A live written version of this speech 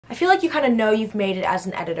I feel like you kind of know you've made it as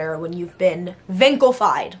an editor when you've been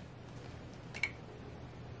Winklefied.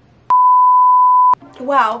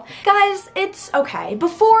 Wow. Guys, it's okay.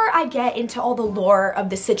 Before I get into all the lore of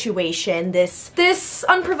the situation, this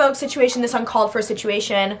unprovoked situation, this uncalled for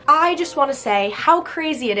situation, I just want to say how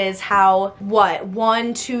crazy it is how, what,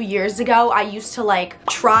 1-2 years ago, I used to like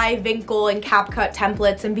try Winkle and CapCut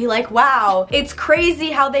templates and be like, wow, it's crazy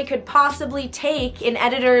how they could possibly take an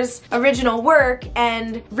editor's original work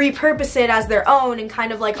and repurpose it as their own in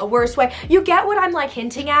kind of like a worse way. You get what I'm like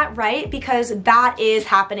hinting at, right? Because that is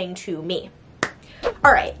happening to me.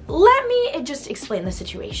 Alright, let me just explain the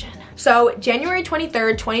situation. So, January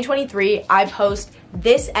 23rd, 2023, I post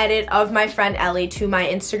this edit of my friend Ellie to my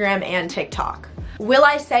Instagram and TikTok. Will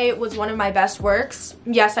I say it was one of my best works?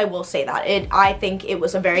 Yes, I will say that. I think it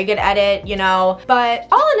was a very good edit, you know, but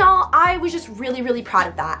all in all, I was just really, really proud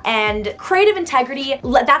of that. And creative integrity,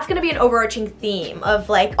 that's gonna be an overarching theme of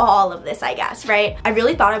like all of this, I guess, right? I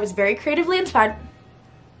really thought I was very creatively inspired.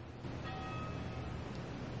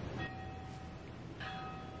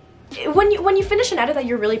 When you finish an edit that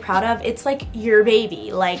you're really proud of, it's like your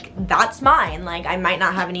baby. Like, that's mine. Like, I might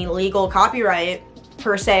not have any legal copyright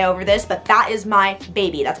per se over this, but that is my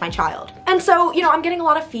baby. That's my child. And so, you know, I'm getting a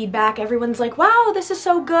lot of feedback. Everyone's like, wow, this is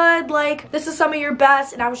so good. Like, this is some of your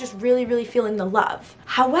best. And I was just really, really feeling the love.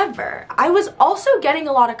 However, I was also getting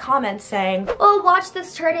a lot of comments saying, oh, watch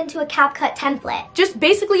this turn into a CapCut template. Just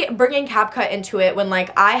basically bringing CapCut into it when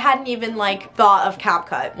like I hadn't even like thought of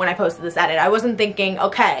CapCut when I posted this edit. I wasn't thinking,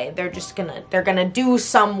 okay, they're gonna do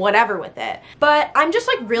some whatever with it. But I'm just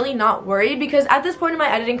like really not worried because at this point in my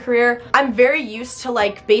editing career, I'm very used to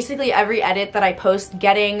like basically every edit that I post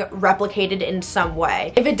getting replicated in some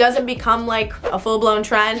way. If it doesn't become like a full-blown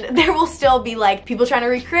trend, there will still be like people trying to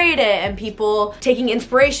recreate it and people taking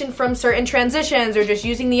inspiration from certain transitions or just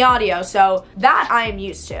using the audio. So that I am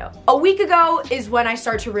used to. A week ago is when I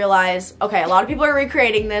start to realize, okay, a lot of people are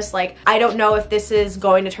recreating this. Like, I don't know if this is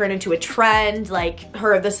going to turn into a trend, like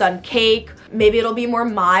Her of the Sun Cake. Maybe it'll be more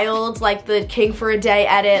mild, like the King for a Day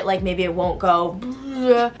edit. Like, maybe it won't go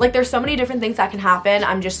like, there's so many different things that can happen.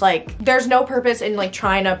 I'm just like, there's no purpose in like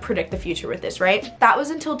trying to predict the future with this, right? That was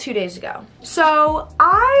until 2 days ago. So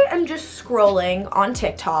I am just scrolling on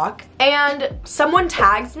TikTok and someone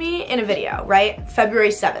tags me in a video, right? February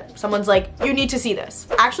 7th. Someone's like, you need to see this.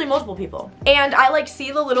 Actually, multiple people. And I like see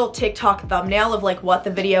the little TikTok thumbnail of like what the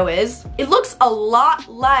video is. It looks a lot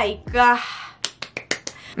like,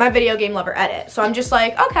 my video game lover edit. So I'm just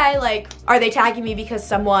like, okay, like, are they tagging me because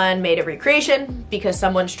someone made a recreation? Because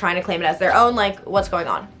someone's trying to claim it as their own? Like, what's going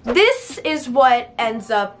on? This is what ends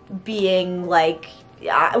up being like,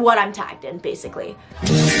 what I'm tagged in, basically.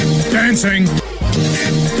 Dancing.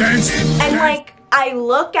 Dance. And like, I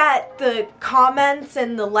look at the comments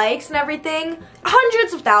and the likes and everything,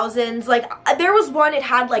 hundreds of thousands. Like, there was one, it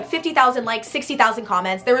had like 50,000 likes, 60,000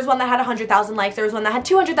 comments. There was one that had 100,000 likes. There was one that had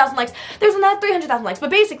 200,000 likes. There was one that had 300,000 likes. But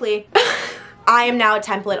basically, I am now a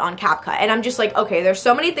template on CapCut. And I'm just like, okay, there's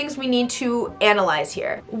so many things we need to analyze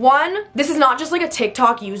here. One, this is not just like a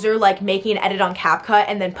TikTok user like making an edit on CapCut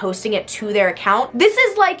and then posting it to their account. This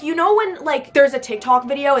is like, you know when like there's a TikTok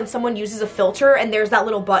video and someone uses a filter and there's that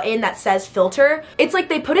little button that says filter? It's like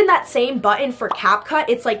they put in that same button for CapCut.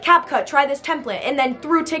 It's like, CapCut, try this template. And then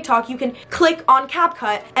through TikTok, you can click on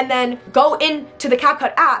CapCut and then go into the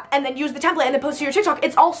CapCut app and then use the template and then post to your TikTok.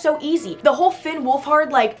 It's all so easy. The whole Finn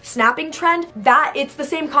Wolfhard like snapping trend, that it's the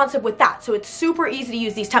same concept with that. So it's super easy to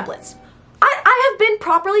use these templates. I have been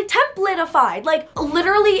properly templatified. Like,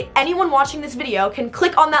 literally anyone watching this video can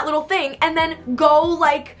click on that little thing and then go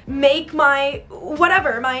like make my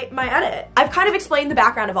whatever, my edit. I've kind of explained the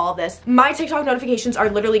background of all of this. My TikTok notifications are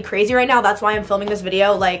literally crazy right now. That's why I'm filming this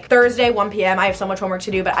video like Thursday, 1 p.m. I have so much homework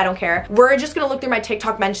to do, but I don't care. We're just gonna look through my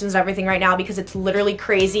TikTok mentions and everything right now because it's literally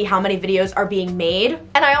crazy how many videos are being made.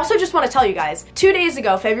 And I also just want to tell you guys, 2 days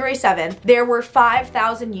ago, February 7th, there were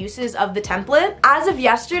 5,000 uses of the template. As of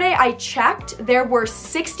yesterday, I checked, there were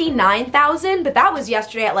 69,000, but that was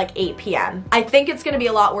yesterday at like 8 p.m. I think it's gonna be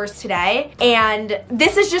a lot worse today, and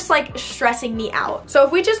this is just like stressing me out. So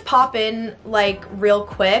if we just pop in like real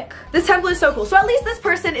quick, this template is so cool. So at least this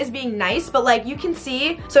person is being nice, but like you can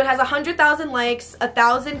see, so it has 100,000 likes,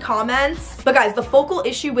 1,000 comments. But guys, the focal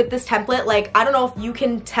issue with this template, like, I don't know if you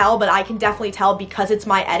can tell, but I can definitely tell because it's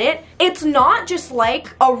my edit. It's not just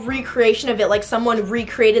like a recreation of it, like someone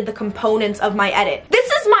recreated the components of my edit. This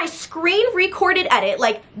is my screen screen recorded edit,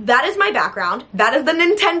 like that is my background, that is the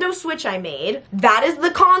Nintendo Switch I made, that is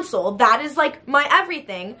the console, that is like my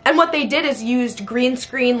everything. And what they did is used green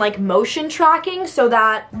screen like motion tracking so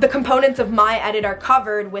that the components of my edit are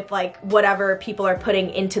covered with like whatever people are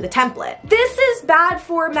putting into the template. This is bad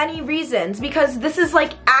for many reasons because this is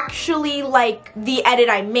like actually like the edit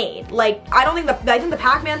I made. Like I think the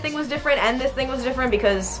Pac-Man thing was different and this thing was different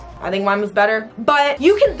because I think mine was better. But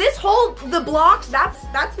you can, this whole, the blocks,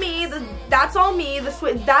 that's me, that's all me, the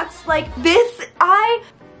switch, that's like this, I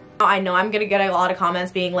know I'm gonna get a lot of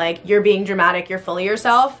comments being like, you're being dramatic, you're full of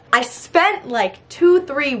yourself. I spent like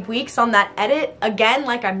 2-3 weeks on that edit. Again,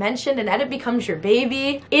 like I mentioned, an edit becomes your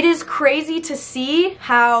baby. It is crazy to see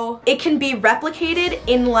how it can be replicated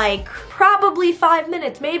in like probably 5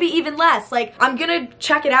 minutes, maybe even less. Like I'm gonna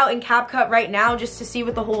check it out in CapCut right now just to see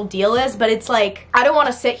what the whole deal is, but it's like, I don't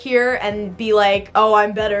wanna sit here and be like, oh,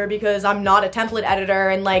 I'm better because I'm not a template editor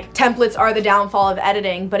and like templates are the downfall of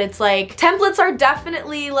editing, but it's like, templates are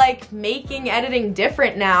definitely like making editing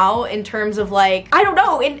different now in terms of like, I don't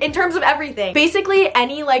know, in terms of everything. Basically,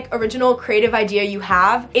 any like original creative idea you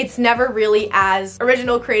have, it's never really as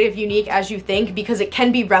original, creative, unique as you think because it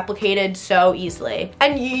can be replicated so easily.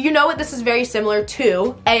 And you know what this is very similar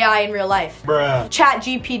to? AI in real life. Bruh. Chat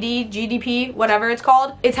GPT, GDP, whatever it's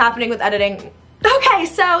called. It's happening with editing. Okay,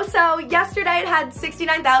 so yesterday it had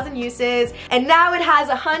 69,000 uses and now it has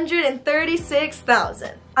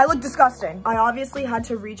 136,000. I look disgusting. I obviously had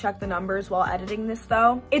to recheck the numbers while editing this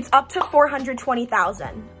though. It's up to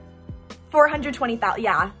 420,000. 420,000,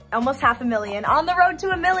 yeah, almost 500,000. On the road to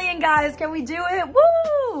 1 million, guys. Can we do it?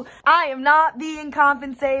 Woo! I am not being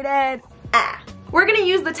compensated. We're gonna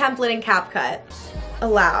use the template in CapCut.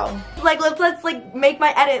 Allow. Like, let's like make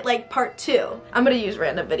my edit like part 2. I'm gonna use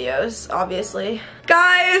random videos, obviously.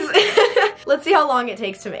 Guys, let's see how long it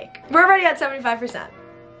takes to make. We're already at 75%.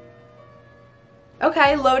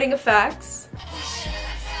 Okay, loading effects.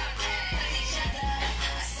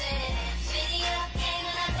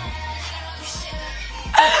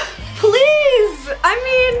 Please! I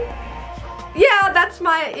mean, yeah, that's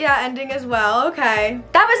my, ending as well, okay.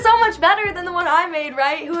 That was so much better than the one I made,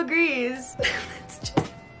 right? Who agrees?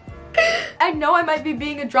 I know I might be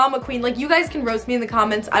being a drama queen. Like, you guys can roast me in the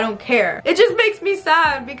comments. I don't care. It just makes me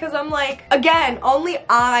sad because I'm like, again, only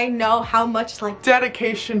I know how much like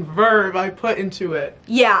dedication verb I put into it.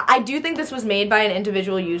 Yeah, I do think this was made by an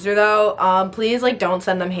individual user though. Please like don't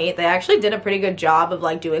send them hate. They actually did a pretty good job of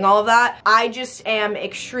like doing all of that. I just am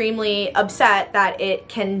extremely upset that it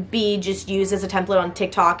can be just used as a template on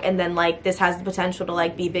TikTok and then like this has the potential to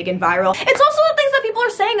like be big and viral. It's also the things that people are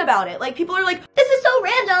saying about it. Like people are like, This is so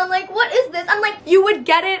random, like what is this? I'm like, you would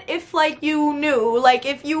get it if like you knew, like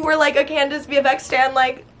if you were like a Candace VFX stan,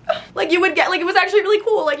 like you would get, like it was actually really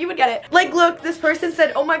cool, like you would get it. Like look, this person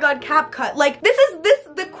said, oh my god, CapCut. Like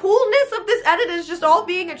the coolness of this edit is just all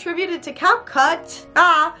being attributed to CapCut.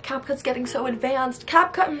 CapCut's getting so advanced.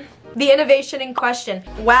 CapCut, the innovation in question.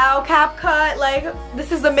 Wow, CapCut, like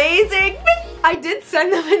this is amazing. I did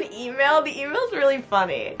send them an email. The email's really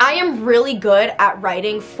funny. I am really good at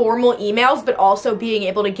writing formal emails, but also being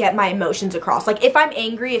able to get my emotions across. Like if I'm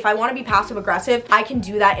angry, if I want to be passive aggressive, I can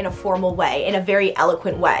do that in a formal way, in a very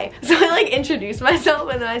eloquent way. So I like introduced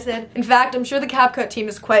myself and then I said, in fact, I'm sure the CapCut team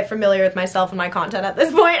is quite familiar with myself and my content at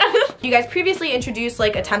this point. You guys previously introduced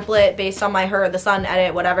like a template based on my Her, the Sun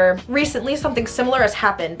edit, whatever. Recently, something similar has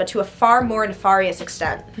happened, but to a far more nefarious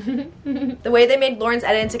extent. The way they made Lauren's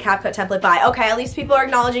edit into CapCut template by, okay, at least people are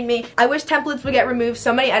acknowledging me. I wish templates would get removed.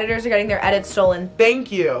 So many editors are getting their edits stolen.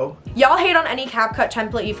 Thank you. Y'all hate on any CapCut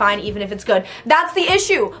template you find, even if it's good. That's the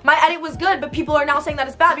issue. My edit was good, but people are now saying that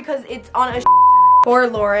it's bad because it's on a Poor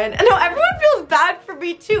Lauren. No, everyone feels bad for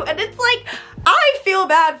me too, and it's like, I feel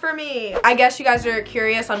bad for me. I guess you guys are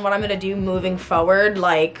curious on what I'm gonna do moving forward.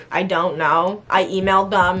 Like, I don't know. I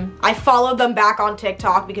emailed them. I followed them back on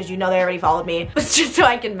TikTok because you know they already followed me. It's just so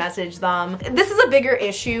I can message them. This is a bigger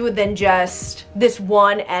issue than just this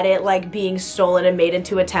one edit like being stolen and made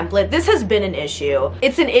into a template. This has been an issue.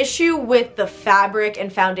 It's an issue with the fabric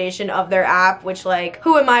and foundation of their app, which like,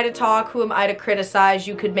 who am I to talk? Who am I to criticize?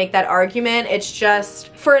 You could make that argument. It's just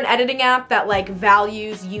for an editing app that like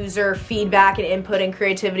values user feedback and input and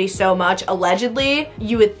creativity so much, allegedly,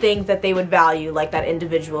 you would think that they would value like that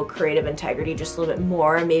individual creative integrity just a little bit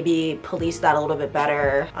more and maybe police that a little bit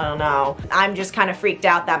better. I don't know. I'm just kind of freaked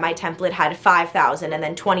out that my template had 5,000 and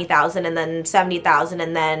then 20,000 and then 70,000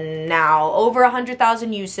 and then now over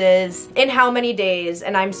 100,000 uses in how many days,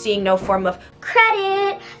 and I'm seeing no form of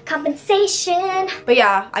credit, compensation. But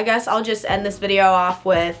yeah, I guess I'll just end this video off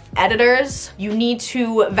with editors. You need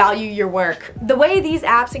to value your work. The way these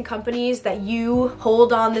apps and companies that that you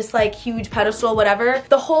hold on this like huge pedestal, whatever,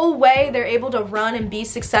 the whole way they're able to run and be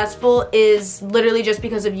successful is literally just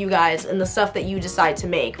because of you guys and the stuff that you decide to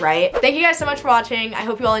make, right? Thank you guys so much for watching. I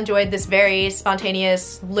hope you all enjoyed this very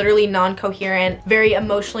spontaneous, literally non-coherent, very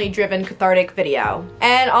emotionally driven, cathartic video.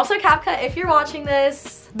 And also CapCut, if you're watching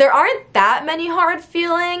this, there aren't that many hard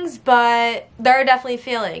feelings, but there are definitely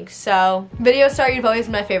feelings. So, video star, you've always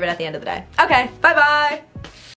been my favorite at the end of the day. Okay, bye-bye.